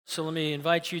So let me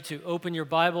invite you to open your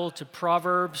Bible to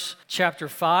Proverbs chapter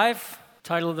 5.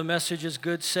 Title of the message is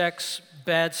Good Sex,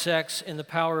 Bad Sex in the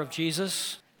Power of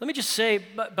Jesus. Let me just say,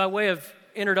 by way of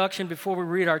introduction before we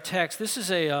read our text, this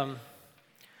is a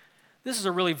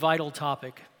really vital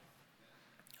topic.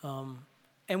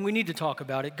 And we need to talk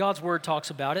about it. God's Word talks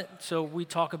about it, so we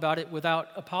talk about it without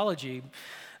apology.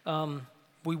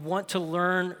 We want to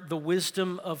learn the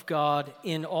wisdom of God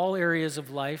in all areas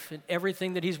of life, and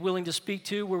everything that He's willing to speak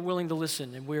to, we're willing to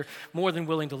listen, and we're more than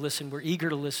willing to listen. We're eager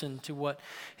to listen to what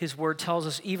His Word tells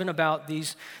us, even about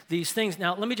these things.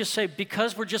 Now, let me just say,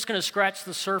 because we're just going to scratch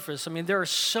the surface, I mean, there are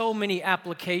so many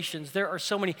applications, there are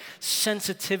so many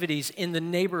sensitivities in the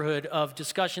neighborhood of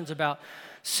discussions about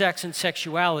sex and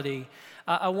sexuality.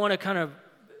 I want to kind of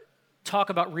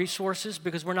talk about resources,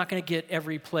 because we're not going to get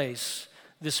every place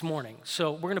this morning.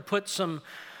 So we're going to put some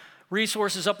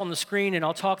resources up on the screen, and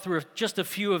I'll talk through just a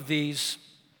few of these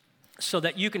so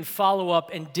that you can follow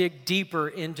up and dig deeper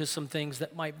into some things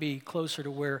that might be closer to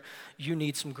where you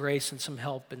need some grace and some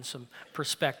help and some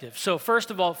perspective. So first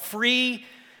of all, free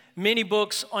mini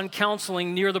books on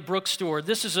counseling near the Brooks store.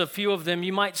 This is a few of them.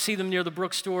 You might see them near the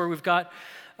Brooks store. We've got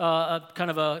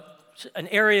an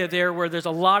area there where there's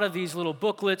a lot of these little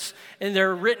booklets, and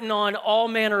they're written on all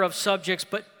manner of subjects,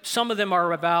 but some of them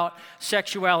are about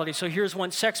sexuality. So here's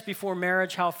one: Sex Before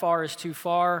Marriage, How Far is Too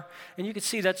Far? And you can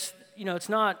see that's, it's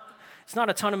not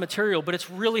a ton of material, but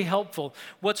it's really helpful.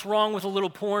 What's Wrong with a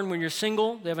Little Porn When You're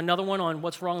Single? They have another one on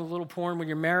What's Wrong with a Little Porn When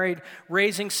You're Married.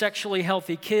 Raising Sexually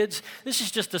Healthy Kids. This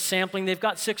is just a sampling. They've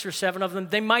got 6 or 7 of them.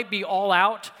 They might be all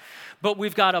out, but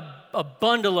we've got a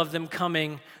bundle of them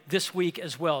coming this week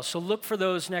as well. So look for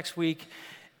those next week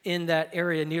in that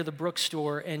area near the Brooks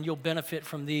store, and you'll benefit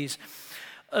from these.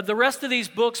 The rest of these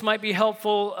books might be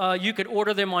helpful. You could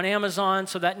order them on Amazon.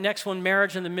 So that next one,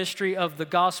 Marriage and the Mystery of the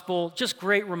Gospel, just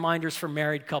great reminders for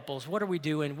married couples. What are we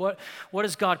doing? What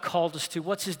has God called us to?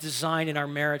 What's His design in our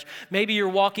marriage? Maybe you're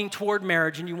walking toward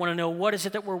marriage and you want to know, what is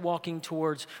it that we're walking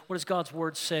towards? What does God's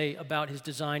Word say about His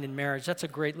design in marriage? That's a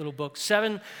great little book.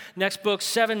 Next book,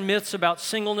 7 Myths About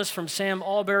Singleness from Sam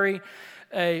Allberry.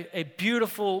 A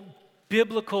beautiful,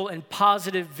 biblical, and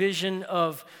positive vision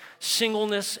of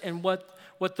singleness and what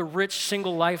the rich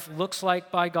single life looks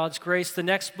like by God's grace. The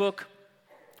next book,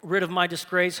 Rid of My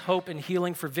Disgrace, Hope and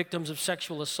Healing for Victims of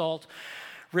Sexual Assault,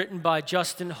 written by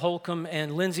Justin Holcomb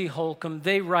and Lindsay Holcomb.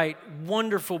 They write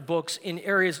wonderful books in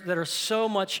areas that are so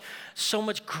much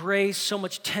grace, so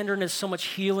much tenderness, so much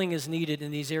healing is needed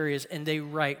in these areas, and they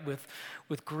write with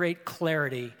great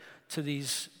clarity to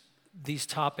these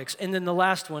topics. And then the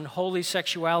last one, Holy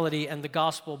Sexuality and the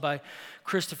Gospel by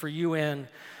Christopher Yuan.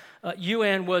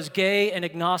 Yuan was gay and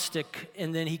agnostic,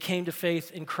 and then he came to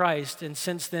faith in Christ. And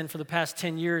since then, for the past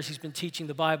 10 years, he's been teaching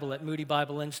the Bible at Moody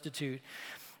Bible Institute.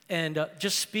 And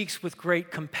just speaks with great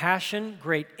compassion,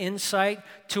 great insight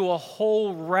to a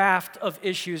whole raft of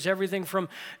issues, everything from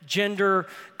gender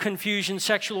confusion,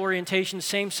 sexual orientation,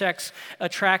 same-sex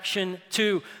attraction,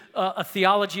 to a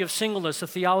theology of singleness, a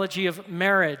theology of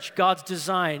marriage, God's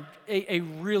design, a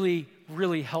really,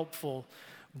 really helpful,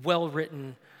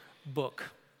 well-written book.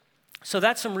 So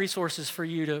that's some resources for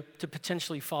you to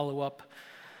potentially follow up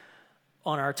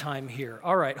on our time here.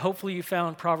 All right, hopefully you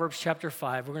found Proverbs chapter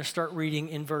 5. We're going to start reading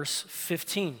in verse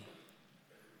 15.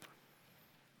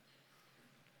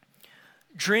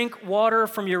 Drink water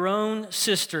from your own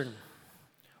cistern,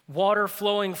 water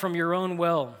flowing from your own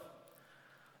well.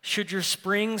 Should your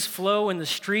springs flow in the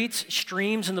streets,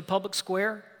 streams in the public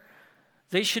square?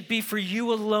 They should be for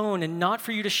you alone and not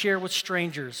for you to share with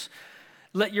strangers.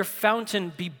 Let your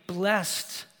fountain be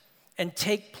blessed, and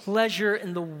take pleasure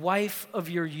in the wife of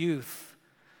your youth.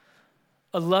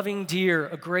 A loving deer,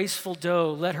 a graceful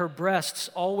doe, let her breasts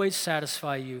always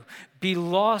satisfy you. Be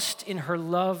lost in her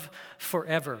love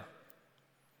forever.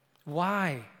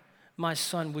 Why, my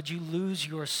son, would you lose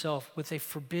yourself with a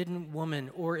forbidden woman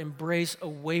or embrace a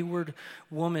wayward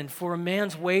woman? For a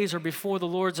man's ways are before the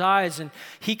Lord's eyes, and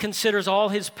He considers all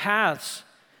his paths.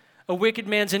 A wicked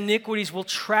man's iniquities will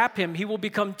trap him. He will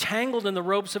become tangled in the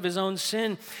ropes of his own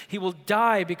sin. He will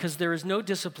die because there is no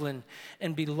discipline,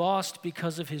 and be lost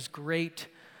because of his great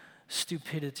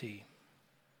stupidity.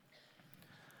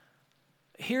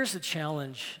 Here's the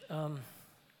challenge.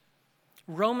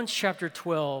 Romans chapter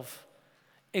 12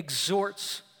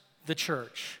 exhorts the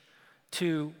church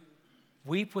to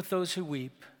weep with those who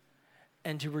weep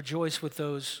and to rejoice with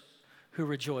those who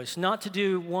rejoice. Not to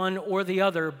do one or the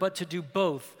other, but to do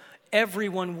both.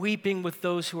 Everyone weeping with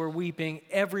those who are weeping,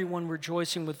 everyone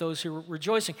rejoicing with those who are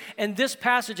rejoicing. And this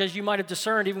passage, as you might have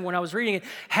discerned even when I was reading it,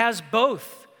 has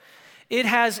both. It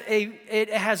has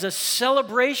a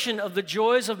celebration of the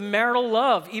joys of marital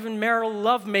love, even marital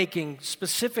lovemaking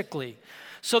specifically.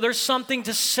 So there's something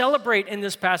to celebrate in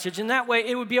this passage. In that way,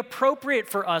 it would be appropriate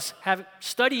for us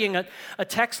studying a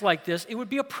text like this. It would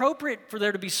be appropriate for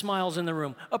there to be smiles in the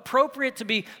room, appropriate to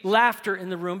be laughter in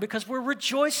the room, because we're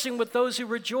rejoicing with those who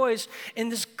rejoice in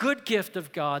this good gift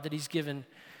of God that he's given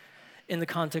in the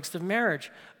context of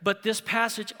marriage. But this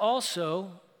passage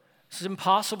also, this is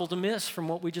impossible to miss from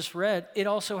what we just read, it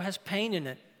also has pain in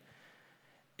it.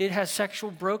 It has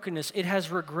sexual brokenness. It has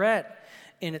regret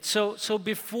in it. So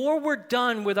before we're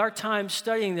done with our time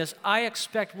studying this, I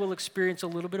expect we'll experience a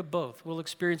little bit of both. We'll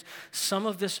experience some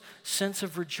of this sense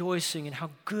of rejoicing and how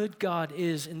good God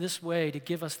is in this way to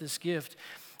give us this gift.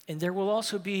 And there will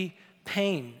also be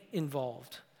pain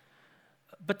involved.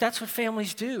 But that's what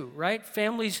families do, right?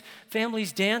 Families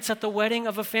dance at the wedding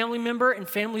of a family member, and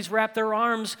families wrap their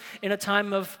arms in a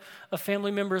time of a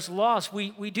family member's loss.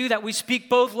 We do that. We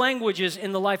speak both languages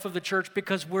in the life of the church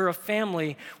because we're a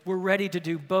family. We're ready to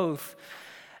do both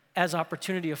as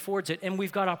opportunity affords it. And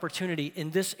we've got opportunity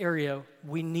in this area.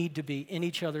 We need to be in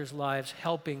each other's lives,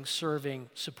 helping,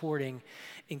 serving, supporting,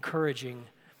 encouraging,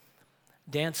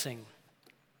 dancing.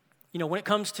 You know, when it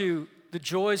comes to the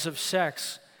joys of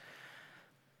sex,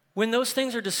 when those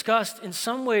things are discussed, in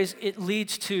some ways it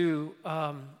leads to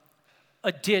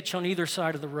a ditch on either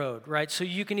side of the road, right? So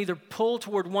you can either pull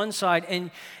toward one side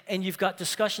and you've got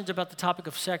discussions about the topic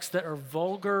of sex that are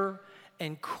vulgar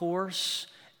and coarse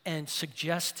and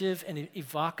suggestive and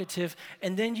evocative.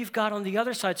 And then you've got on the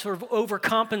other side, sort of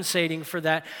overcompensating for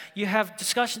that, you have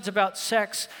discussions about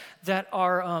sex that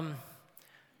are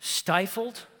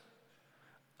stifled,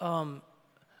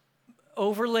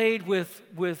 overlaid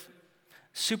with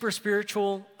super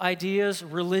spiritual ideas,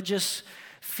 religious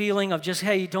feeling of just,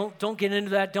 hey, don't get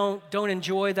into that, don't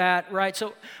enjoy that, right?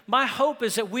 So my hope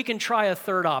is that we can try a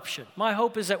third option. My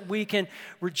hope is that we can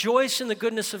rejoice in the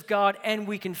goodness of God and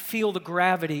we can feel the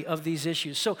gravity of these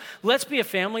issues. So let's be a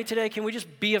family today. Can we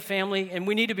just be a family? And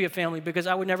we need to be a family because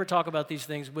I would never talk about these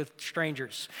things with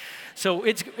strangers. So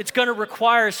it's going to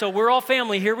require, so we're all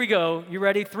family. Here we go. You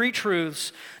ready? 3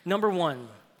 truths. Number 1,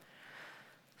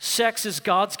 sex is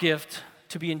God's gift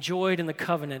to be enjoyed in the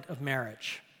covenant of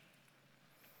marriage.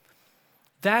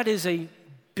 That is a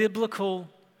biblical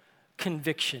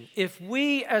conviction. If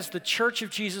we, as the Church of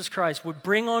Jesus Christ, would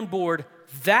bring on board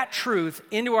that truth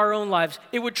into our own lives,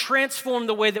 it would transform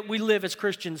the way that we live as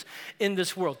Christians in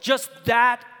this world. Just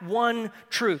that one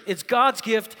truth. It's God's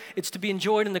gift. It's to be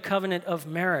enjoyed in the covenant of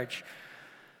marriage.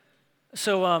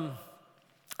 So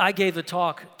I gave a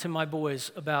talk to my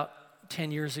boys about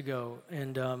 10 years ago,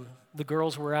 and the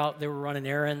girls were out, they were running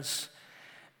errands,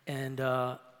 and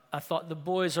I thought the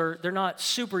boys they're not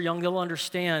super young, they'll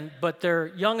understand, but they're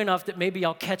young enough that maybe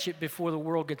I'll catch it before the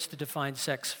world gets to define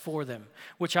sex for them,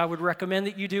 which I would recommend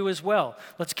that you do as well.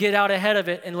 Let's get out ahead of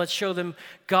it and let's show them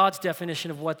God's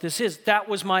definition of what this is. That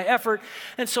was my effort,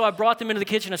 and so I brought them into the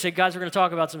kitchen. I said, guys, we're going to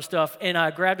talk about some stuff, and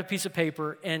I grabbed a piece of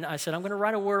paper, and I said, I'm going to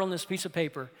write a word on this piece of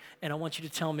paper, and I want you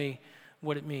to tell me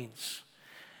what it means.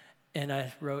 And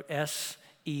I wrote SEX,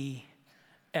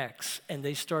 and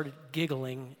they started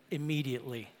giggling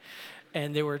immediately.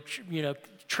 And they were,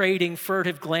 trading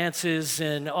furtive glances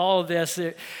and all of this.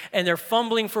 And they're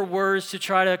fumbling for words to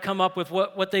try to come up with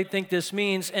what they think this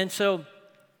means. And so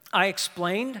I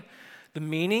explained the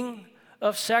meaning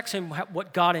of sex and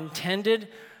what God intended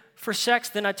for sex.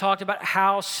 Then I talked about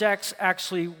how sex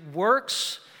actually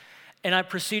works. And I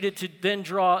proceeded to then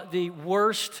draw the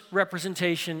worst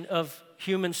representation of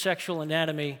human sexual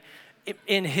anatomy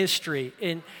in history.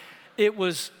 And it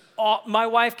was, my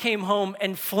wife came home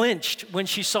and flinched when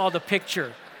she saw the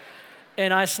picture.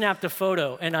 And I snapped a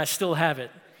photo, and I still have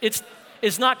it.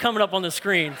 It's not coming up on the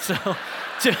screen, so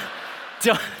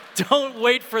don't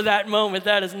wait for that moment.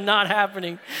 That is not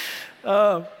happening.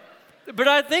 But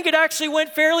I think it actually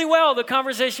went fairly well. The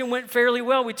conversation went fairly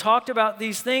well. We talked about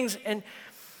these things, and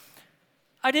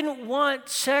I didn't want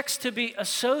sex to be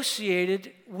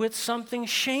associated with something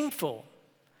shameful.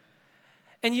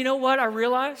 And you know what I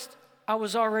realized? I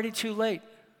was already too late.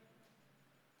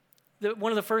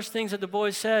 One of the first things that the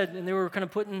boys said, and they were kind of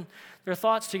putting their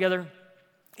thoughts together,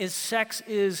 is sex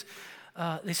is,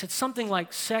 they said something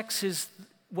like, sex is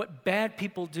what bad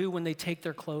people do when they take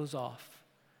their clothes off.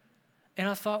 And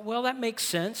I thought, well, that makes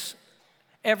sense.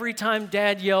 Every time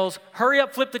Dad yells, hurry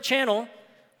up, flip the channel,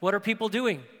 what are people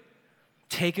doing?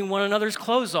 Taking one another's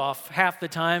clothes off half the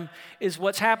time is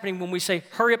what's happening when we say,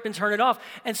 hurry up and turn it off.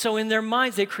 And so in their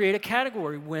minds, they create a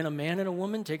category. When a man and a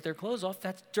woman take their clothes off,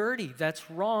 that's dirty,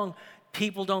 that's wrong.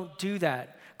 People don't do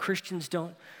that. Christians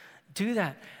don't do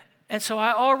that. And so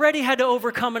I already had to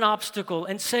overcome an obstacle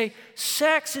and say,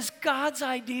 sex is God's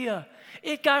idea.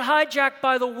 It got hijacked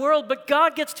by the world, but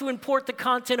God gets to import the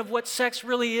content of what sex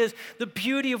really is, the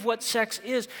beauty of what sex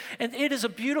is. And it is a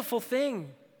beautiful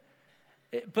thing,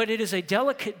 but it is a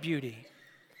delicate beauty.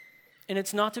 And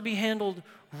it's not to be handled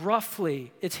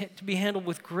roughly. It's to be handled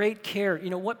with great care. You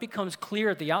know, what becomes clear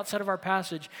at the outset of our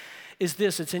passage is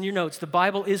this. It's in your notes. The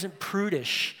Bible isn't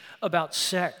prudish about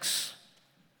sex.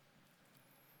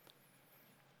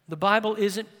 The Bible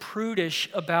isn't prudish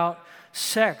about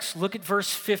sex. Look at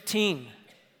verse 15.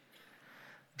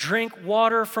 Drink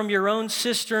water from your own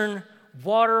cistern,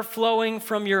 water flowing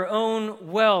from your own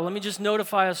well. Let me just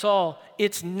notify us all,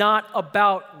 it's not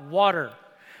about water.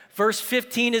 Verse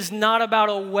 15 is not about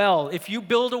a well. If you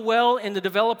build a well in the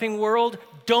developing world,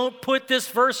 don't put this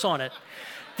verse on it.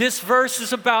 This verse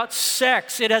is about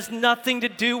sex. It has nothing to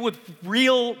do with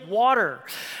real water,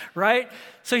 right?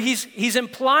 So he's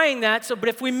implying that, but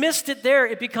if we missed it there,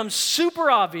 it becomes super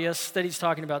obvious that he's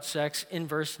talking about sex in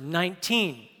verse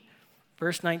 19.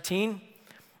 Verse 19,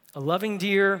 a loving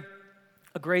deer,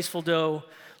 a graceful doe,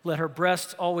 let her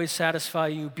breasts always satisfy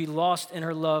you. Be lost in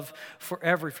her love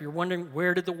forever. If you're wondering,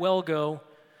 where did the well go?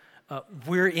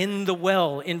 We're in the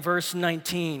well in verse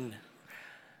 19.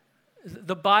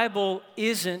 The Bible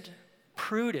isn't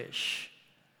prudish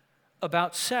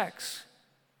about sex.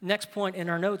 Next point in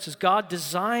our notes is God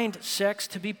designed sex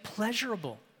to be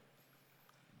pleasurable.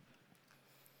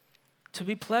 To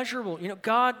be pleasurable. You know,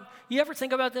 God, you ever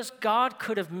think about this? God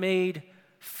could have made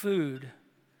food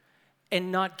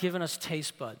and not given us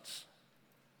taste buds.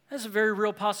 That's a very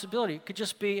real possibility. It could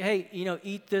just be, hey, you know,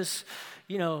 eat this,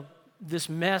 you know, this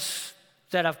mess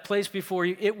that I've placed before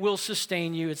you. It will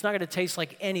sustain you. It's not going to taste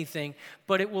like anything,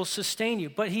 but it will sustain you.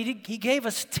 But he gave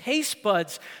us taste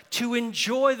buds to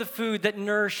enjoy the food that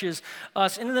nourishes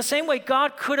us. And in the same way,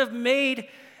 God could have made,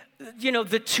 you know,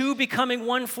 the two becoming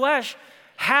one flesh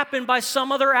happen by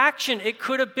some other action. It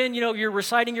could have been, you know, you're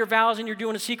reciting your vows and you're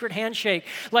doing a secret handshake.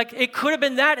 Like, it could have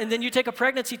been that, and then you take a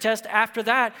pregnancy test after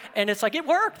that, and it's like, it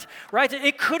worked, right?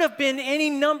 It could have been any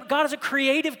number. God is a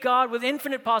creative God with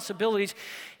infinite possibilities.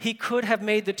 He could have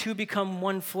made the two become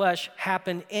one flesh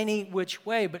happen any which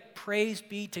way, but praise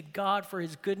be to God for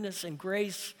his goodness and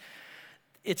grace.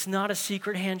 It's not a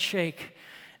secret handshake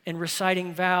and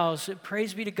reciting vows.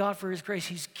 Praise be to God for his grace.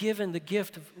 He's given the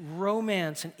gift of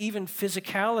romance and even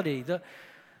physicality.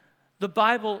 The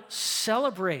Bible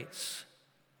celebrates,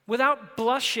 without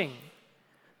blushing,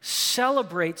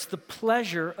 celebrates the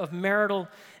pleasure of marital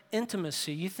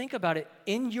intimacy. You think about it,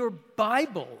 in your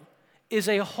Bible is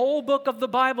a whole book of the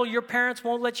Bible your parents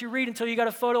won't let you read until you got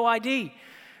a photo ID.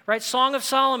 Right? Song of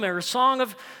Solomon or Song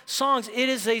of Songs. It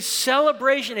is a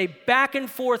celebration, a back and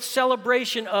forth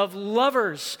celebration of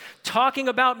lovers talking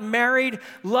about married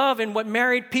love and what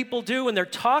married people do. And they're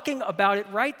talking about it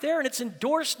right there. And it's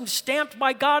endorsed and stamped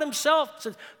by God himself. It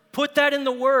says, put that in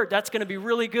the Word. That's going to be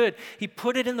really good. He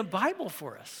put it in the Bible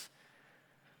for us.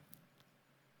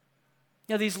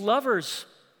 Now, these lovers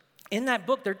in that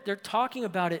book, they're talking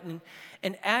about it.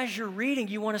 And as you're reading,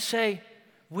 you want to say,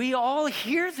 we all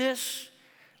hear this.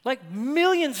 Like,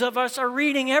 millions of us are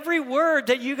reading every word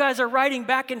that you guys are writing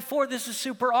back and forth. This is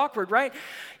super awkward, right?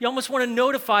 You almost want to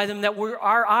notify them that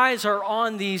our eyes are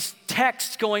on these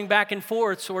texts going back and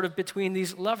forth sort of between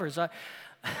these lovers.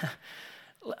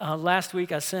 Last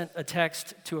week I sent a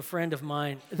text to a friend of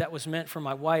mine that was meant for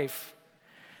my wife.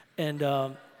 And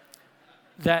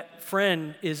that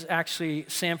friend is actually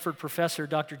Samford professor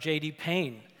Dr. J.D.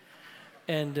 Payne.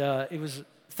 And it was,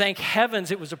 thank heavens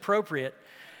it was appropriate.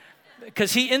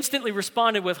 Because he instantly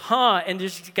responded with, and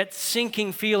just got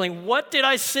sinking feeling. What did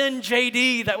I send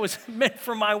JD that was meant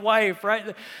for my wife,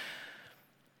 right?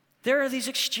 There are these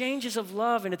exchanges of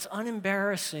love, and it's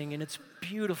unembarrassing, and it's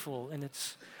beautiful, and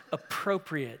it's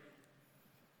appropriate.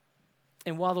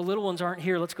 And while the little ones aren't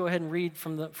here, let's go ahead and read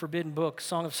from the forbidden book,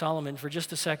 Song of Solomon, for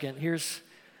just a second. Here's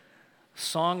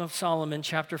Song of Solomon,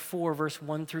 chapter 4, verse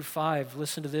 1 through 5.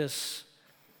 Listen to this.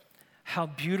 How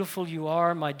beautiful you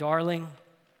are, my darling.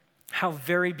 How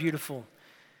very beautiful.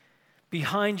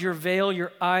 Behind your veil,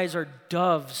 your eyes are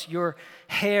doves. Your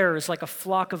hair is like a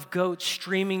flock of goats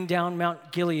streaming down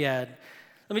Mount Gilead.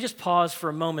 Let me just pause for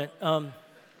a moment.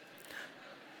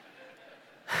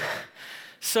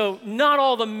 So not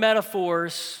all the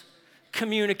metaphors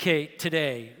communicate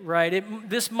today, right?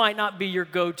 This might not be your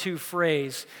go-to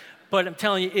phrase, but I'm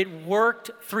telling you, it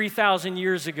worked 3,000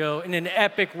 years ago in an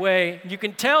epic way. You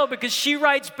can tell because she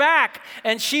writes back,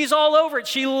 and she's all over it.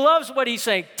 She loves what he's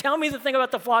saying. Tell me the thing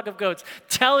about the flock of goats.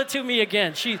 Tell it to me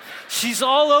again. She's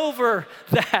all over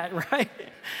that, right?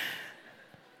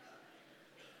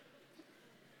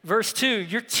 Verse 2,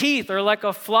 your teeth are like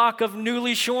a flock of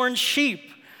newly shorn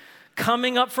sheep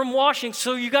coming up from washing.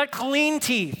 So you got clean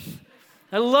teeth.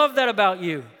 I love that about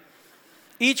you.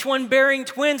 Each one bearing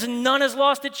twins, and none has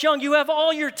lost its young. You have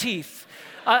all your teeth.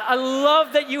 I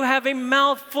love that you have a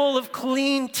mouth full of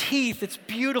clean teeth. It's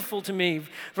beautiful to me.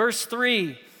 Verse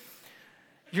 3,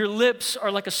 your lips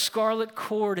are like a scarlet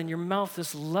cord, and your mouth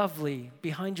is lovely.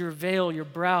 Behind your veil, your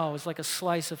brow is like a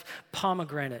slice of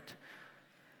pomegranate.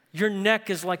 Your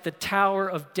neck is like the Tower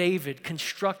of David,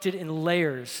 constructed in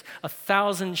layers.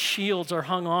 1,000 shields are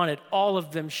hung on it, all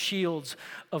of them shields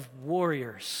of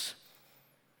warriors.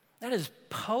 That is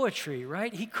poetry,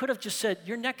 right? He could have just said,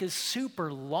 your neck is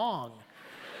super long.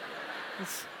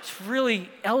 It's really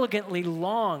elegantly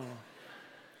long.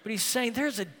 But he's saying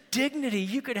there's a dignity.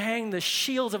 You could hang the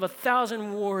shields of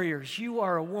 1,000 warriors. You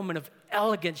are a woman of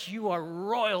elegance. You are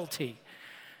royalty.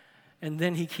 And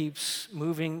then he keeps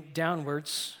moving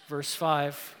downwards. Verse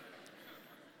 5.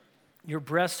 Your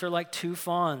breasts are like two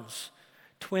fawns,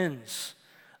 twins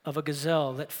of a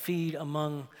gazelle that feed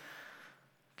among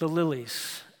the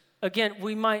lilies. Again,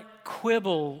 we might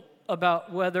quibble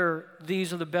about whether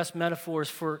these are the best metaphors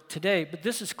for today, but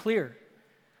this is clear.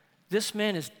 This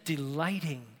man is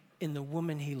delighting in the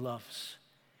woman he loves,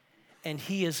 and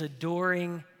he is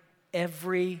adoring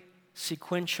every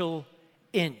sequential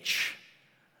inch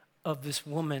of this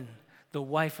woman, the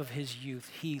wife of his youth.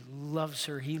 He loves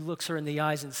her. He looks her in the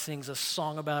eyes and sings a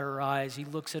song about her eyes. He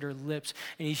looks at her lips,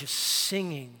 and he's just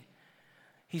singing.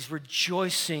 He's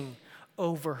rejoicing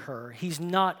over her. He's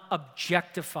not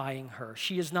objectifying her.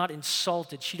 She is not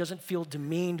insulted. She doesn't feel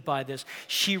demeaned by this.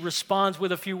 She responds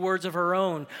with a few words of her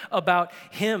own about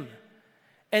him.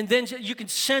 And then you can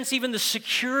sense even the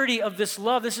security of this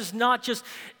love. This is not just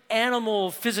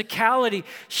animal physicality.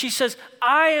 She says,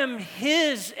 I am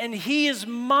his and he is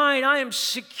mine. I am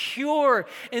secure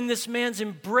in this man's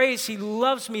embrace. He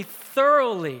loves me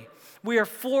thoroughly. We are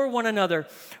for one another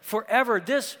forever.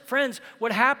 This, friends,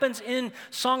 what happens in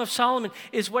Song of Solomon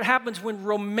is what happens when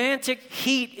romantic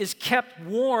heat is kept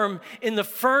warm in the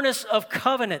furnace of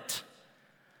covenant.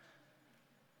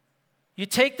 You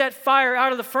take that fire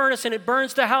out of the furnace and it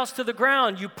burns the house to the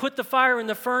ground. You put the fire in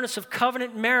the furnace of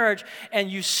covenant marriage and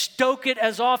you stoke it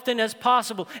as often as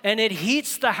possible. And it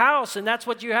heats the house. And that's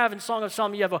what you have in Song of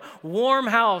Solomon. You have a warm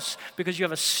house because you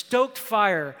have a stoked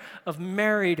fire of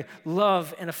married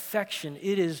love and affection.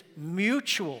 It is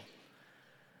mutual.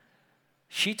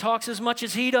 She talks as much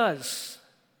as he does.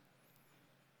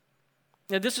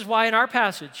 Now, this is why in our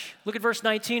passage, look at verse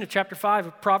 19 of chapter 5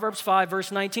 of Proverbs 5,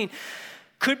 verse 19.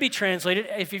 Could be translated,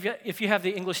 if you have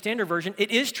the English Standard Version, it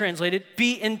is translated,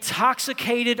 be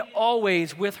intoxicated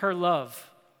always with her love.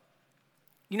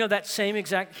 You know, that same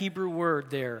exact Hebrew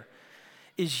word there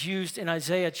is used in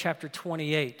Isaiah chapter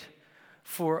 28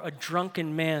 for a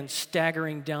drunken man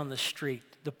staggering down the street.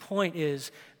 The point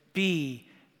is, be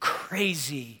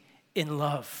crazy in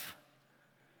love.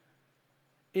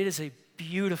 It is a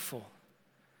beautiful,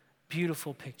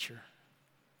 beautiful picture.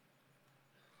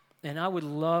 And I would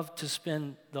love to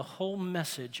spend the whole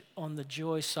message on the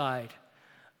joy side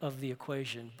of the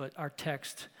equation, but our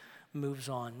text moves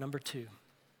on. Number 2,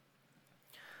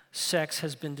 sex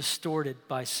has been distorted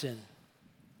by sin.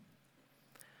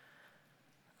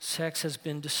 Sex has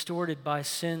been distorted by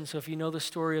sin. So if you know the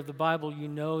story of the Bible, you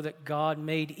know that God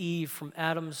made Eve from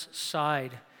Adam's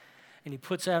side, and he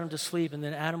puts Adam to sleep, and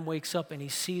then Adam wakes up and he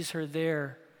sees her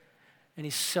there, and he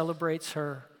celebrates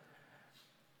her.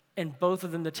 And both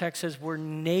of them, the text says, were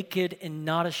naked and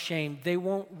not ashamed. They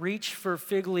won't reach for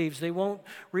fig leaves. They won't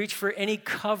reach for any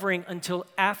covering until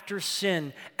after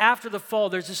sin. After the fall,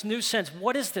 there's this new sense.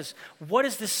 What is this? What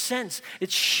is this sense?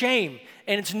 It's shame,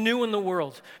 and it's new in the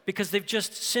world because they've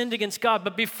just sinned against God.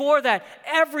 But before that,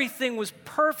 everything was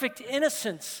perfect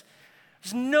innocence.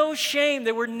 There's no shame.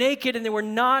 They were naked and they were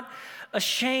not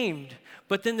ashamed.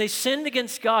 But then they sinned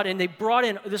against God, and they brought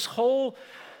in this whole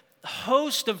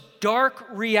host of dark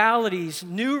realities,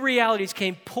 new realities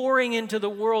came pouring into the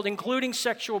world, including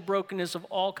sexual brokenness of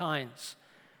all kinds.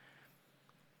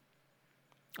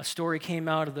 A story came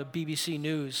out of the BBC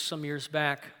News some years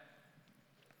back.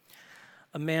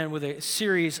 A man with a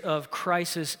series of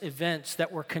crisis events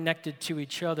that were connected to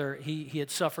each other. He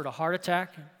had suffered a heart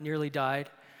attack, nearly died.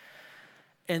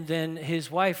 And then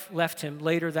his wife left him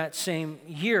later that same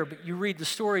year. But you read the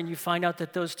story and you find out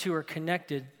that those two are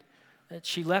connected. That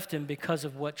she left him because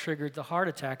of what triggered the heart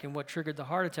attack. And what triggered the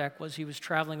heart attack was he was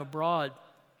traveling abroad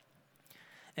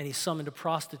and he summoned a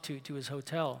prostitute to his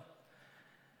hotel.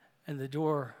 And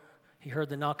he heard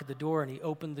the knock at the door, and he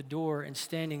opened the door, and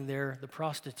standing there, the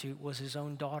prostitute was his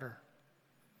own daughter.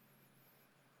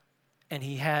 And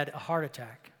he had a heart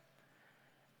attack.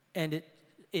 And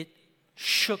it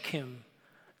shook him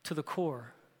to the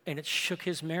core, and it shook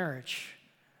his marriage.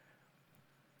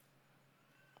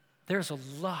 There's a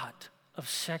lot of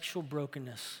sexual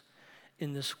brokenness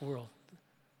in this world.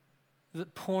 The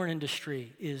porn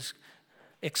industry is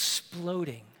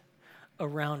exploding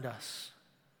around us.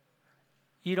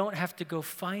 You don't have to go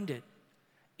find it.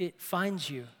 It finds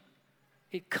you.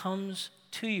 It comes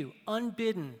to you,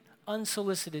 unbidden,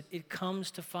 unsolicited. It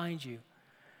comes to find you.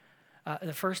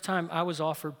 The first time I was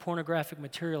offered pornographic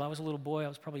material, I was a little boy. I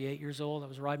was probably 8 years old. I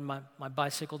was riding my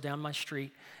bicycle down my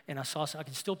street, and I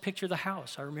can still picture the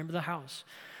house. I remember the house.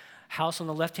 House on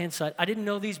the left-hand side. I didn't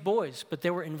know these boys, but they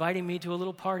were inviting me to a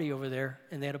little party over there,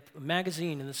 and they had a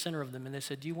magazine in the center of them, and they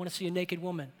said, "Do you want to see a naked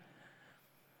woman?"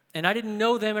 And I didn't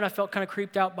know them, and I felt kind of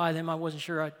creeped out by them. I wasn't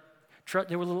sure.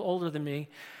 They were a little older than me.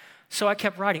 So I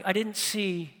kept riding. I didn't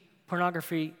see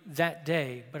pornography that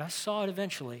day, but I saw it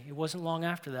eventually. It wasn't long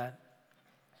after that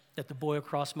the boy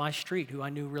across my street, who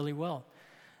I knew really well,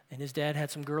 and his dad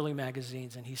had some girly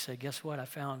magazines, and he said, "Guess what? I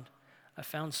found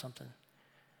something."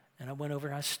 And I went over,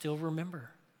 and I still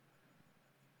remember.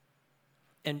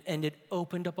 And it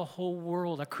opened up a whole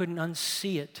world. I couldn't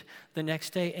unsee it the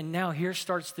next day. And now here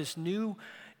starts this new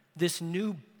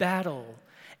battle,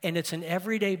 and it's an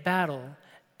everyday battle,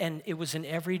 and it was an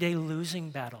everyday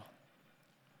losing battle.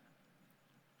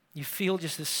 You feel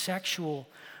just this sexual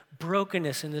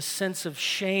brokenness and this sense of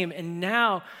shame, and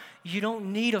now you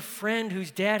don't need a friend whose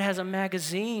dad has a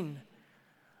magazine.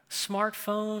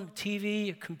 Smartphone, TV,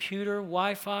 a computer,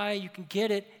 Wi-Fi, you can get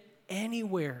it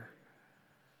anywhere.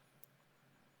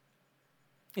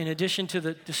 In addition to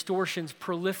the distortions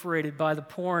proliferated by the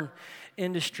porn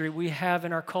industry, we have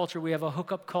in our culture, we have a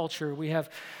hookup culture, we have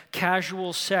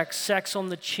casual sex, sex on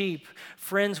the cheap,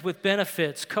 friends with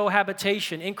benefits,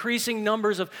 cohabitation. Increasing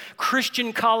numbers of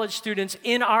Christian college students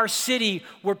in our city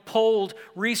were polled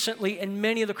recently, and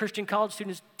many of the Christian college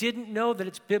students didn't know that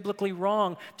it's biblically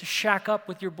wrong to shack up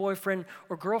with your boyfriend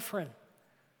or girlfriend.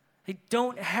 They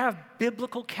don't have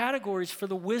biblical categories for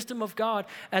the wisdom of God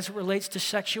as it relates to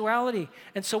sexuality.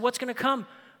 And so what's going to come?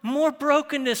 More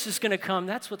brokenness is going to come.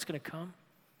 That's what's going to come.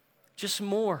 Just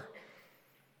more.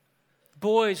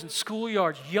 Boys in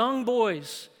schoolyards, young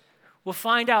boys will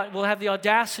find out, will have the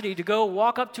audacity to go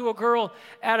walk up to a girl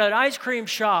at an ice cream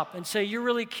shop and say, "You're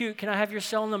really cute. Can I have your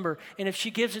cell number?" And if she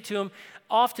gives it to him,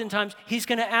 oftentimes he's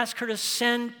going to ask her to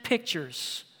send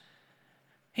pictures.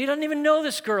 He doesn't even know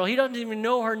this girl. He doesn't even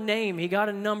know her name. He got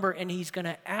a number, and he's going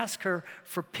to ask her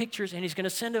for pictures, and he's going to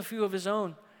send a few of his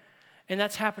own. And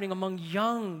that's happening among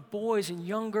young boys and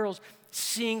young girls,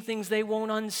 seeing things they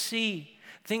won't unsee,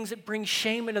 things that bring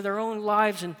shame into their own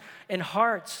lives and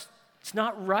hearts. It's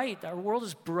not right. Our world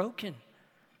is broken.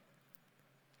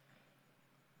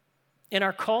 And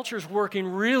our culture is working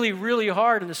really, really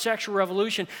hard in the sexual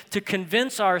revolution to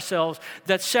convince ourselves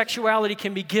that sexuality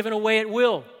can be given away at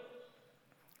will.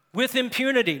 With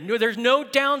impunity. There's no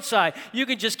downside. You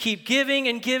can just keep giving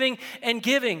and giving and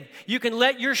giving. You can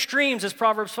let your streams, as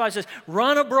Proverbs 5 says,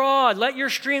 run abroad. Let your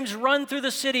streams run through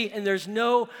the city, and there's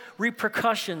no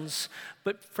repercussions.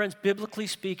 But friends, biblically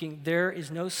speaking, there is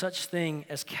no such thing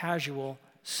as casual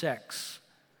sex.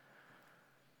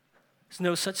 There's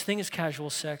no such thing as casual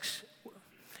sex.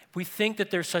 If we think that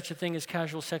there's such a thing as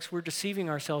casual sex, we're deceiving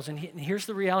ourselves. And here's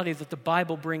the reality that the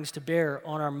Bible brings to bear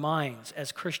on our minds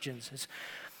as Christians.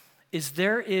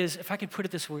 If I can put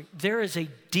it this way, there is a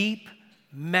deep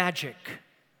magic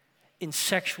in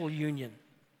sexual union.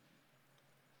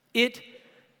 It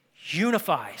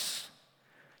unifies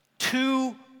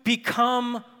to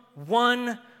become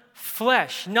one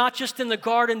flesh, not just in the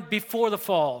garden before the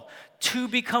fall, to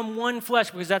become one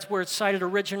flesh, because that's where it's cited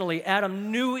originally.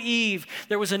 Adam knew Eve.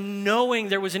 There was a knowing,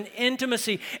 there was an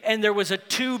intimacy, and there was a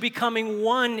two becoming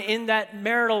one in that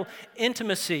marital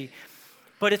intimacy.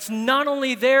 But it's not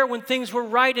only there when things were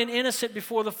right and innocent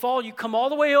before the fall. You come all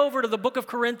the way over to the book of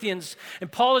Corinthians,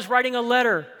 and Paul is writing a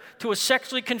letter to a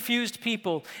sexually confused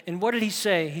people. And what did he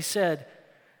say? He said,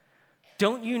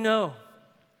 "Don't you know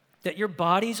that your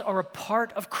bodies are a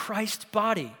part of Christ's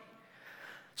body?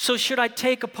 So should I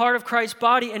take a part of Christ's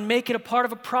body and make it a part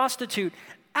of a prostitute?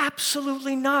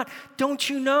 Absolutely not. Don't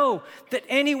you know that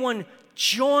anyone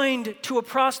joined to a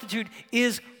prostitute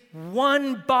is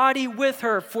one body with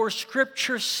her? For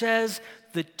Scripture says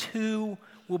the two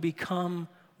will become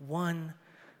one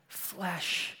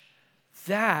flesh."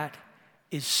 That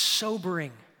is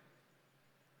sobering.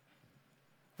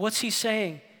 What's he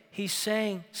saying? He's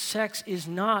saying sex is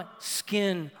not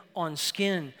skin on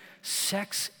skin.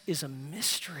 Sex is a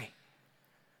mystery.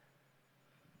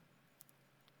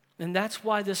 And that's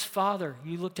why this father,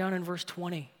 you look down in verse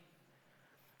 20,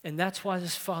 And that's why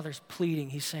this father's pleading.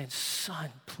 He's saying, son,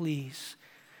 please,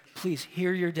 please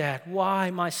hear your dad. Why,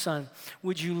 my son,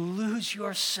 would you lose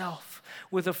yourself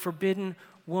with a forbidden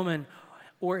woman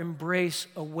or embrace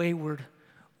a wayward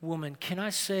woman? Can I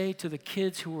say to the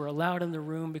kids who were allowed in the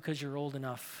room because you're old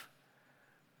enough,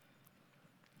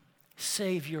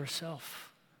 save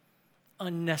yourself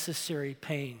unnecessary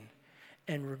pain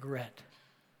and regret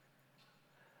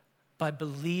by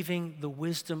believing the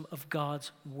wisdom of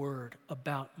God's word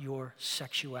about your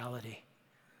sexuality.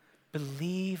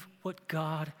 Believe what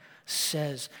God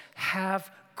says. Have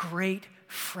great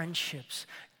friendships.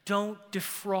 Don't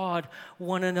defraud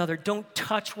one another. Don't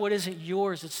touch what isn't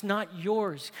yours. It's not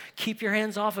yours. Keep your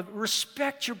hands off of it.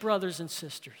 Respect your brothers and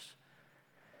sisters.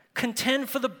 Contend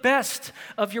for the best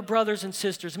of your brothers and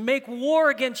sisters. Make war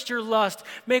against your lust.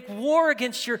 Make war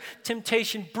against your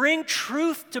temptation. Bring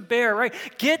truth to bear, right?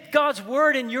 Get God's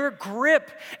word in your grip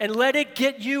and let it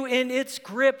get you in its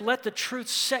grip. Let the truth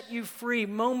set you free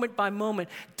moment by moment,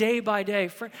 day by day.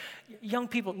 Young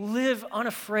people, live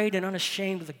unafraid and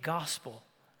unashamed of the gospel.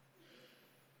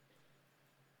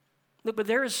 Look, but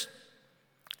there is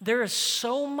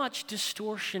so much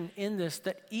distortion in this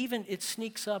that even it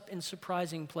sneaks up in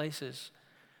surprising places.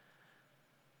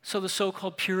 So the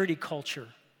so-called purity culture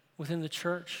within the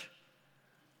church,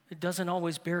 it doesn't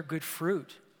always bear good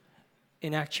fruit.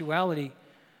 In actuality,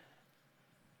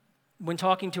 when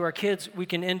talking to our kids, we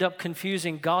can end up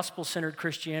confusing gospel-centered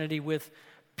Christianity with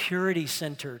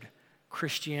purity-centered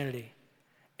Christianity.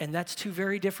 And that's two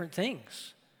very different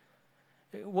things.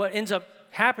 What ends up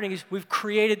happening is we've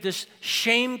created this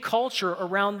shame culture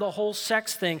around the whole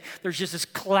sex thing. There's just this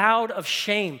cloud of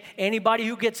shame. Anybody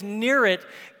who gets near it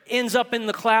ends up in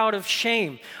the cloud of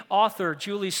shame. Author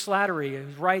Julie Slattery,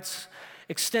 who writes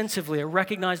extensively, a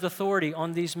recognized authority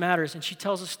on these matters, and she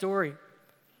tells a story.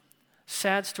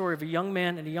 Sad story of a young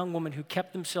man and a young woman who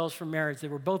kept themselves from marriage. They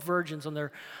were both virgins on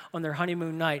their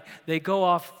honeymoon night. They go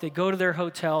off, they go to their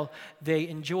hotel, they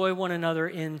enjoy one another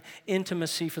in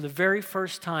intimacy for the very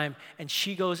first time, and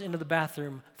she goes into the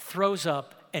bathroom, throws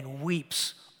up, and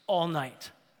weeps all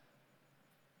night.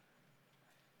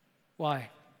 Why?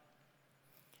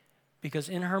 Because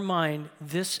in her mind,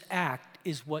 this act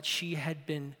is what she had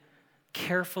been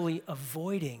carefully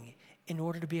avoiding in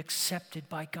order to be accepted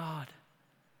by God.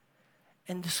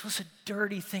 And this was a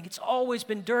dirty thing. It's always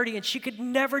been dirty, and she could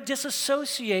never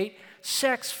disassociate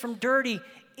sex from dirty,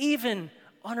 even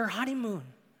on her honeymoon.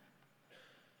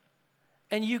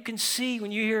 And you can see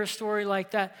when you hear a story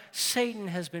like that, Satan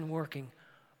has been working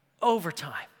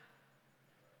overtime.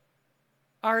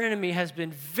 Our enemy has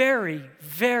been very,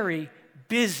 very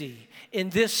busy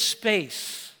in this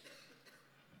space.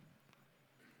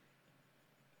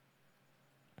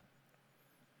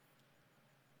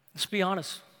 Let's be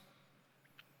honest.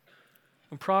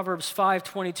 When Proverbs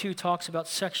 5:22 talks about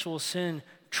sexual sin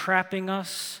trapping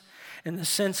us in the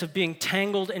sense of being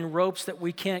tangled in ropes that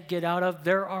we can't get out of,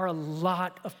 there are a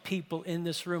lot of people in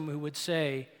this room who would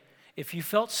say, if you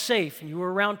felt safe and you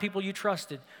were around people you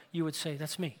trusted, you would say,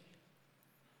 that's me.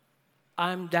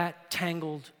 I'm that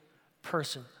tangled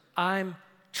person. I'm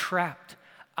trapped.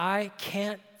 I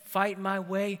can't fight my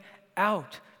way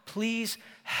out. Please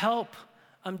help.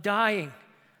 I'm dying.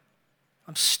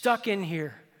 I'm stuck in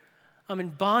here. I'm in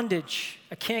bondage.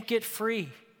 I can't get free.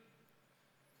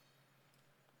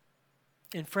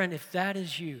 And friend, if that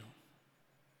is you,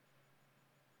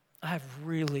 I have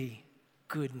really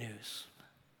good news.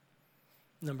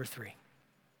 Number 3,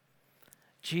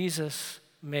 Jesus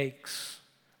makes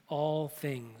all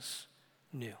things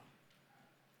new.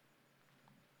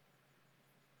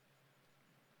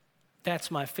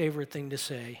 That's my favorite thing to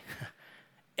say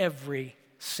every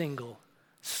single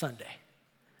Sunday.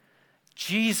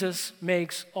 Jesus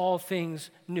makes all things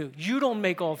new. You don't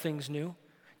make all things new.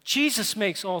 Jesus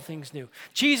makes all things new.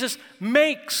 Jesus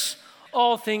makes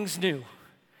all things new.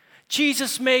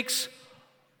 Jesus makes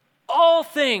all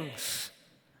things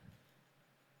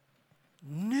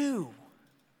new.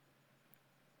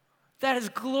 That is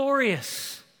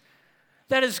glorious.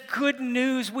 That is good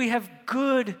news. We have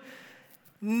good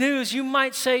news. You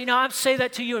might say, I say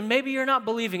that to you, and maybe you're not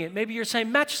believing it. Maybe you're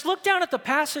saying, Matt, just look down at the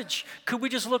passage. Could we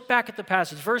just look back at the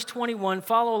passage? Verse 21,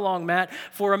 follow along, Matt.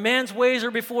 For a man's ways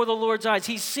are before the Lord's eyes.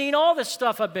 He's seen all this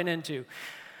stuff I've been into.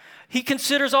 He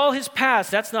considers all his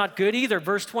past. That's not good either.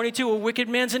 Verse 22, a wicked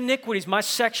man's iniquities, my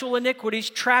sexual iniquities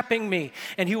trapping me,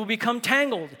 and he will become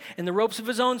tangled in the ropes of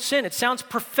his own sin. It sounds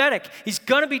prophetic. He's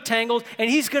going to be tangled, and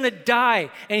he's going to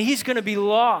die, and he's going to be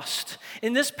lost.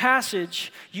 In this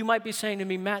passage, you might be saying to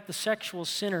me, Matt, the sexual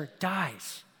sinner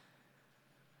dies.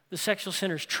 The sexual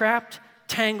sinner's trapped,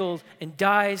 tangled and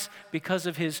dies because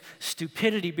of his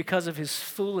stupidity, because of his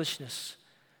foolishness.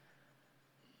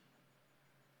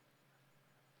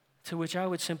 To which I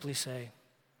would simply say,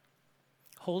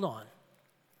 hold on,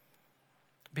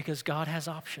 because God has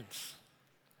options.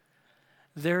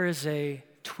 There is a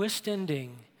twist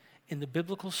ending in the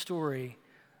biblical story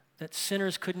that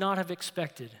sinners could not have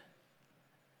expected.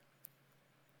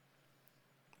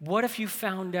 What if you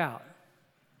found out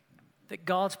that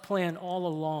God's plan all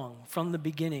along from the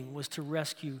beginning was to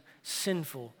rescue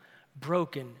sinful,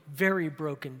 broken, very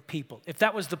broken people? If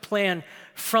that was the plan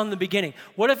from the beginning,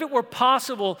 what if it were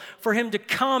possible for him to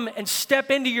come and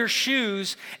step into your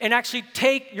shoes and actually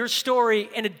take your story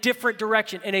in a different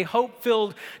direction, in a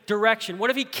hope-filled direction?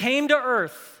 What if he came to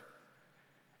earth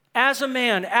as a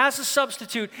man, as a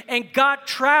substitute, and got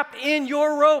trapped in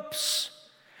your ropes,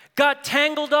 got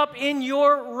tangled up in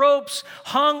your ropes,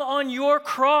 hung on your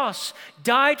cross,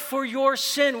 died for your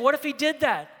sin? What if he did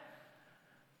that?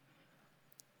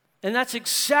 And that's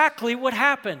exactly what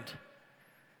happened.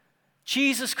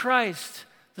 Jesus Christ,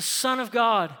 the Son of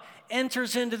God,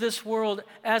 enters into this world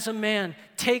as a man,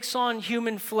 takes on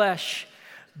human flesh,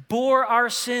 bore our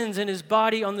sins in his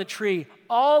body on the tree,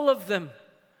 all of them.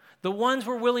 The ones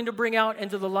we're willing to bring out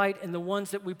into the light and the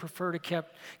ones that we prefer to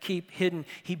keep hidden.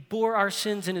 He bore our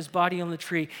sins in his body on the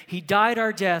tree. He died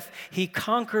our death. He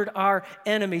conquered our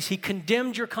enemies. He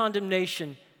condemned your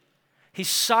condemnation. He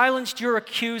silenced your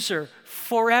accuser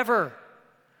forever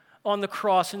on the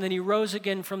cross, and then he rose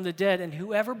again from the dead. And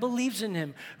whoever believes in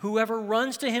him, whoever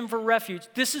runs to him for refuge,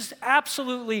 this is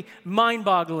absolutely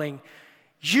mind-boggling.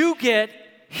 You get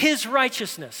his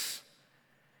righteousness.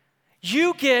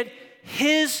 You get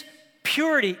his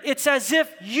purity. It's as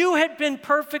if you had been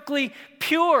perfectly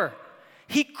pure.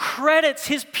 He credits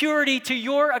his purity to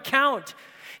your account.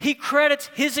 He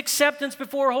credits his acceptance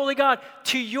before holy God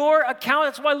to your account.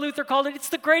 That's why Luther called it's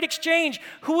the great exchange.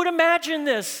 Who would imagine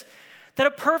this? That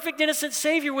a perfect, innocent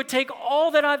Savior would take all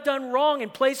that I've done wrong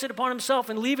and place it upon himself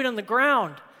and leave it on the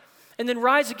ground and then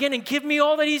rise again and give me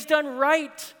all that he's done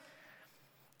right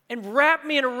and wrap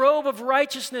me in a robe of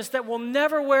righteousness that will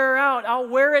never wear out. I'll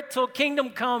wear it till kingdom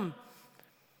come.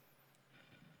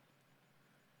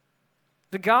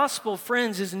 The gospel,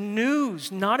 friends, is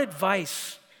news, not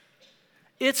advice.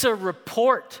 It's a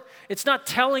report. It's not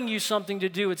telling you something to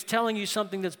do. It's telling you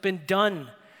something that's been done,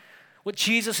 what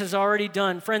Jesus has already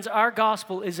done. Friends, our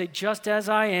gospel is a just as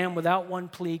I am without one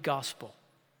plea gospel.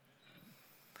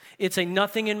 It's a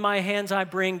nothing in my hands I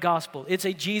bring gospel. It's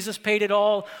a Jesus paid it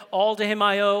all to him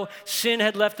I owe. Sin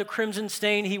had left a crimson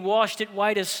stain. He washed it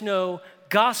white as snow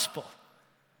gospel.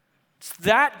 It's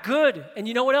that good. And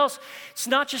you know what else? It's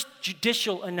not just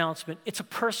judicial announcement. It's a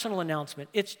personal announcement.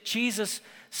 It's Jesus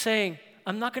saying,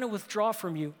 I'm not going to withdraw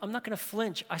from you. I'm not going to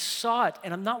flinch. I saw it,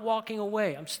 and I'm not walking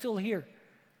away. I'm still here.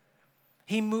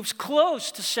 He moves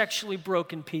close to sexually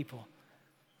broken people.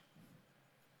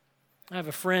 I have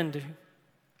a friend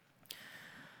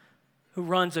who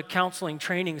runs a counseling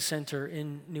training center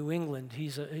in New England.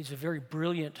 He's a very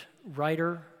brilliant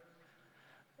writer,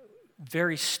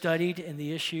 very studied in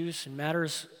the issues and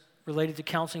matters related to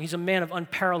counseling. He's a man of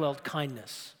unparalleled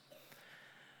kindness.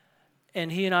 And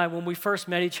he and I, when we first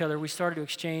met each other, we started to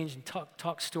exchange and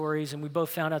talk stories, and we both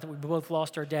found out that we both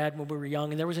lost our dad when we were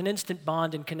young, and there was an instant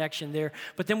bond and connection there.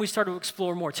 But then we started to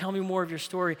explore more. Tell me more of your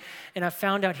story. And I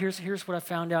found out, here's what I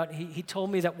found out. He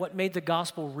told me that what made the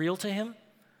gospel real to him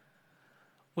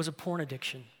was a porn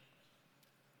addiction.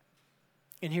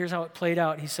 And here's how it played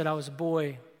out. He said, I was a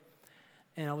boy,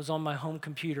 and I was on my home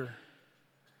computer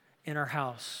in our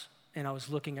house, and I was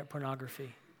looking at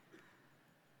pornography.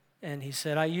 And he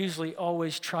said, I usually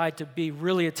always tried to be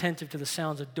really attentive to the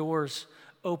sounds of doors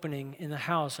opening in the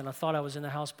house, and I thought I was in the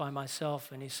house by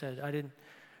myself. And he said, I didn't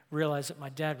realize that my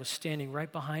dad was standing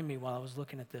right behind me while I was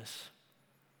looking at this.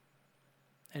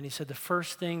 And he said, the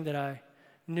first thing that I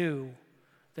knew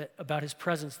that about his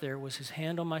presence there was his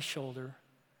hand on my shoulder,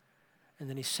 and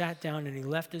then he sat down and he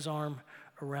left his arm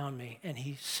around me, and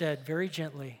he said very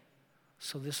gently,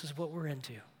 so this is what we're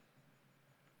into.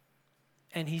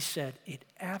 And he said, it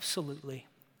absolutely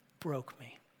broke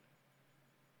me.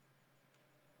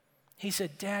 He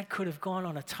said, Dad could have gone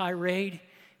on a tirade.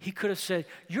 He could have said,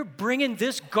 you're bringing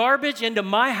this garbage into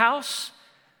my house?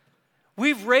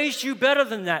 We've raised you better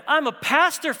than that. I'm a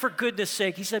pastor, for goodness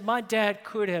sake. He said, my dad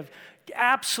could have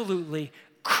absolutely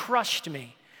crushed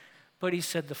me. But he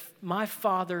said, my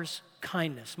father's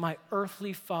kindness, my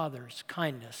earthly father's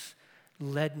kindness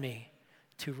led me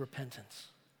to repentance.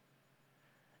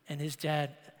 And his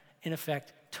dad, in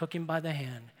effect, took him by the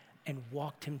hand and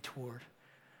walked him toward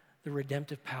the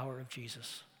redemptive power of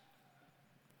Jesus.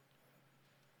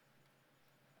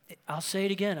 I'll say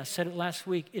it again. I said it last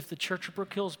week. If the Church of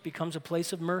Brook Hills becomes a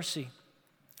place of mercy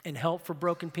and help for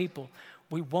broken people,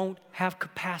 we won't have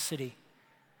capacity.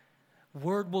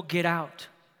 Word will get out.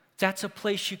 That's a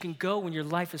place you can go when your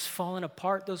life is falling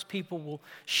apart. Those people will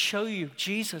show you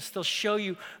Jesus. They'll show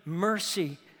you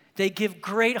mercy. They give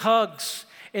great hugs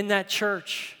in that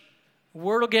church.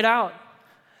 Word will get out.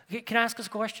 Can I ask us a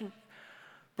question?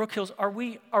 Brook Hills, are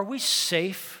we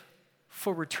safe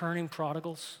for returning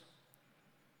prodigals?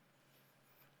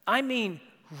 I mean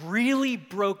really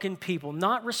broken people,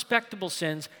 not respectable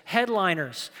sins,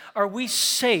 headliners. Are we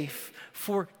safe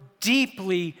for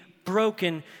deeply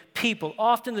broken people?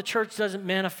 Often the church doesn't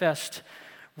manifest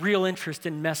real interest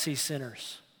in messy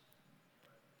sinners.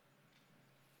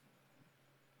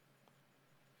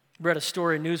 Read a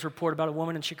story, a news report about a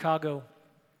woman in Chicago.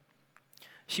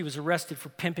 She was arrested for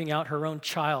pimping out her own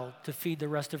child to feed the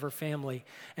rest of her family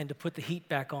and to put the heat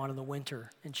back on in the winter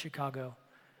in Chicago.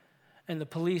 And the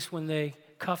police, when they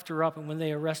cuffed her up and when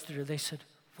they arrested her, they said,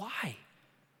 why?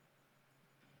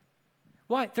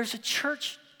 Why? There's a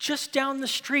church just down the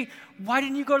street. Why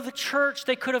didn't you go to the church?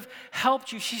 They could have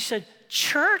helped you. She said,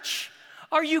 church?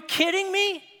 Are you kidding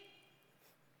me?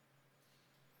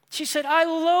 She said, I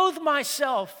loathe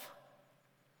myself.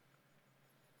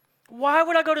 Why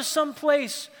would I go to some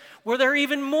place where they're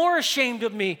even more ashamed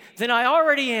of me than I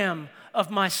already am of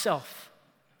myself?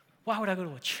 Why would I go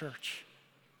to a church?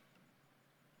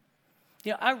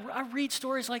 You know, I read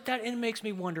stories like that, and it makes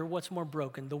me wonder what's more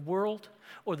broken, the world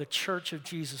or the church of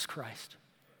Jesus Christ?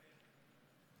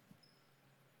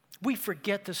 We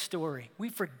forget the story. We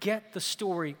forget the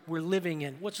story we're living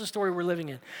in. What's the story we're living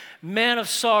in? Man of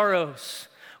sorrows.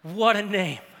 What a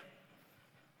name.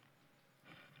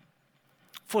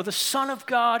 For the Son of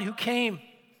God who came,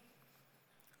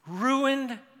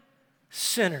 ruined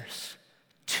sinners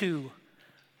to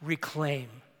reclaim.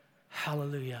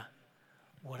 Hallelujah.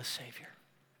 What a Savior.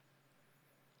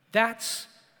 That's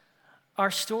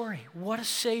our story. What a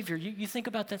Savior. You think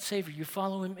about that Savior. You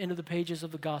follow him into the pages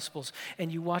of the Gospels,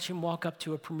 and you watch him walk up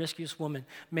to a promiscuous woman.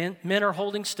 Men are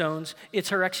holding stones. It's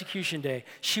her execution day.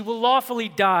 She will lawfully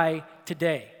die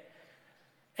today.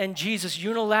 And Jesus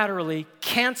unilaterally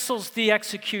cancels the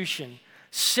execution,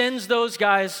 sends those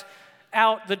guys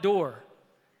out the door.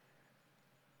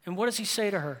 And what does he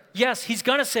say to her? Yes, he's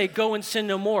going to say, go and sin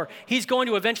no more. He's going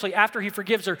to eventually, after he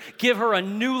forgives her, give her a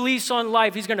new lease on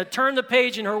life. He's going to turn the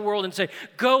page in her world and say,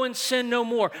 go and sin no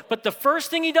more. But the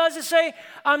first thing he does is say,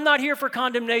 I'm not here for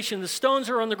condemnation. The stones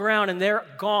are on the ground and they're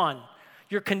gone.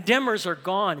 Your condemners are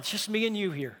gone. It's just me and you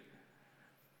here.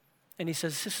 And he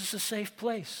says, this is a safe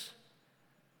place.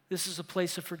 This is a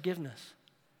place of forgiveness.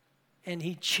 And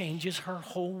he changes her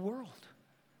whole world.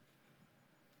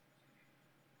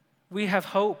 We have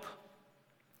hope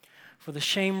for the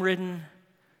shame-ridden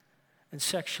and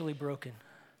sexually broken.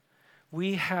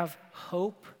 We have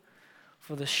hope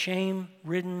for the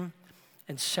shame-ridden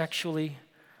and sexually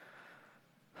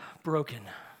broken.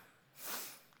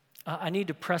 I need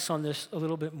to press on this a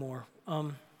little bit more.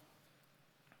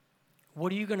 What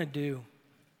are you going to do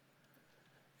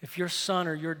if your son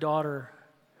or your daughter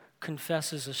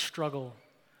confesses a struggle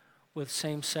with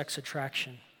same-sex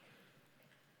attraction?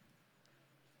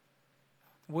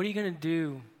 What are you going to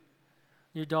do?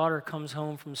 Your daughter comes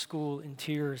home from school in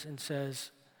tears and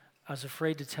says, I was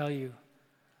afraid to tell you,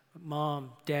 but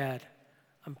Mom, Dad,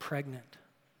 I'm pregnant.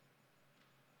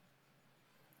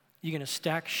 You going to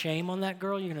stack shame on that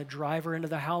girl? You're going to drive her into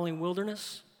the howling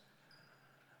wilderness?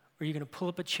 Or are you going to pull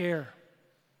up a chair,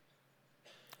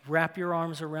 wrap your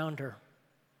arms around her,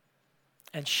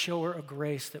 and show her a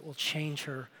grace that will change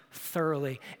her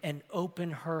thoroughly and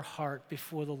open her heart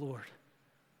before the Lord?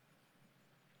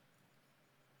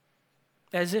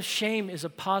 As if shame is a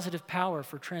positive power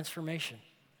for transformation,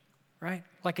 right?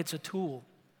 Like it's a tool.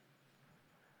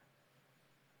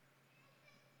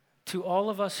 To all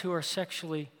of us who are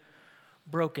sexually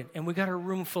broken, and we got a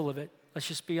room full of it, let's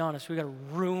just be honest, we got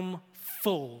a room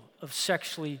full of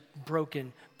sexually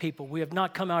broken people. We have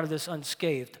not come out of this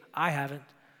unscathed. I haven't.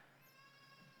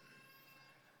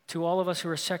 To all of us who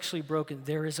are sexually broken,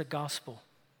 there is a gospel.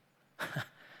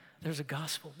 There's a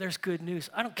gospel. There's good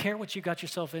news. I don't care what you got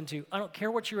yourself into. I don't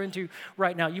care what you're into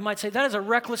right now. You might say, that is a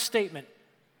reckless statement.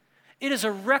 It is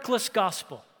a reckless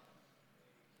gospel.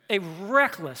 A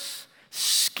reckless,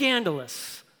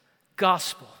 scandalous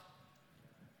gospel.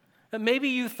 But maybe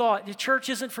you thought, the church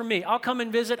isn't for me. I'll come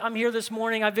and visit. I'm here this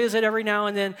morning. I visit every now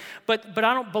and then. But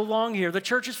I don't belong here. The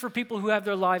church is for people who have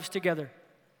their lives together.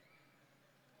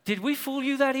 Did we fool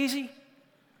you that easy?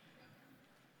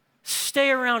 Stay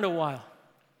around a while.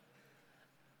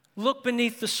 Look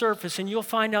beneath the surface and you'll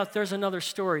find out there's another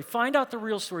story. Find out the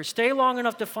real story. Stay long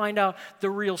enough to find out the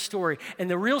real story. And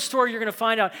the real story you're going to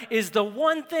find out is the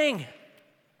one thing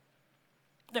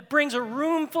that brings a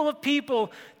room full of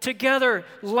people together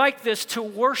like this to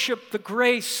worship the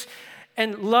grace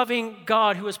and loving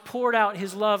God who has poured out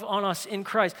his love on us in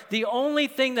Christ. The only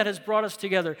thing that has brought us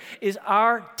together is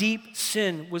our deep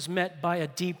sin was met by a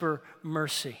deeper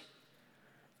mercy.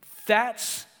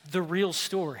 That's the real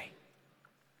story.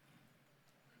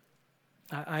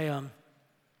 I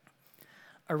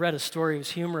read a story. It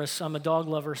was humorous. I'm a dog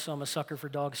lover, so I'm a sucker for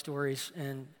dog stories.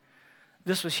 And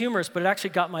this was humorous, but it actually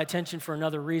got my attention for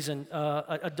another reason.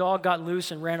 A dog got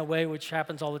loose and ran away, which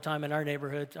happens all the time in our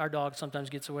neighborhood. Our dog sometimes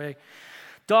gets away.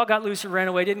 Dog got loose and ran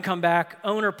away, didn't come back.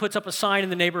 Owner puts up a sign in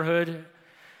the neighborhood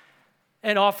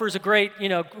and offers a great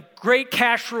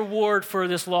cash reward for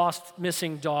this lost,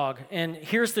 missing dog. And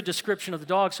here's the description of the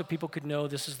dog so people could know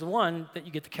this is the one that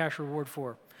you get the cash reward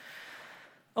for.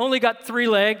 Only got 3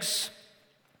 legs,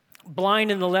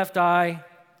 blind in the left eye,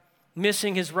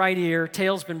 missing his right ear,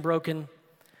 tail's been broken.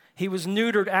 He was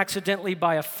neutered accidentally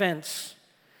by a fence.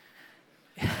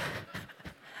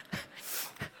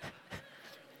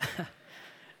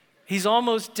 He's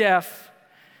almost deaf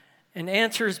and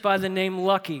answers by the name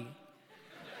Lucky.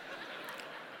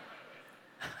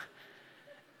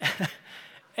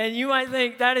 And you might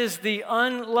think that is the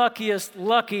unluckiest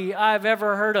Lucky I've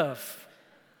ever heard of.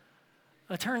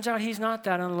 It turns out he's not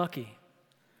that unlucky.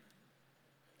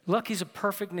 Lucky's a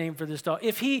perfect name for this dog.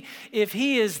 If he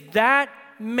is that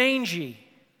mangy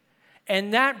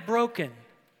and that broken,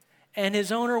 and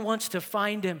his owner wants to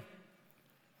find him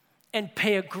and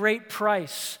pay a great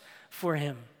price for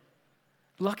him,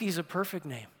 Lucky's a perfect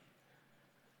name.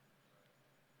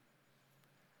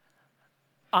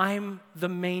 I'm the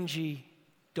mangy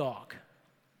dog.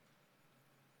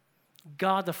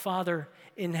 God the Father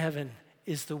in heaven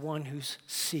is the one who's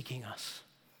seeking us.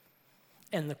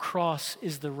 And the cross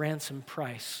is the ransom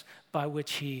price by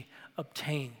which he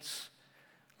obtains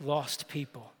lost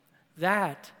people.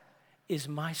 That is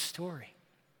my story.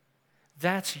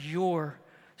 That's your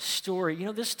story. You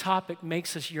know, this topic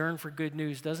makes us yearn for good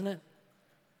news, doesn't it?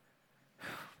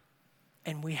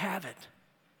 And we have it.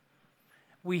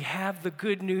 We have the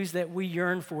good news that we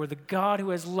yearn for. The God who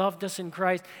has loved us in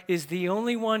Christ is the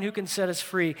only one who can set us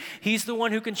free. He's the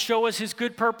one who can show us his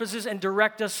good purposes and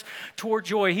direct us toward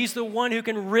joy. He's the one who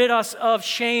can rid us of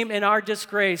shame and our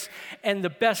disgrace. And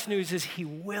the best news is he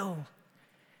will.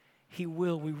 He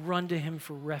will. We run to him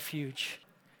for refuge,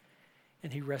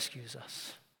 and he rescues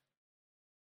us.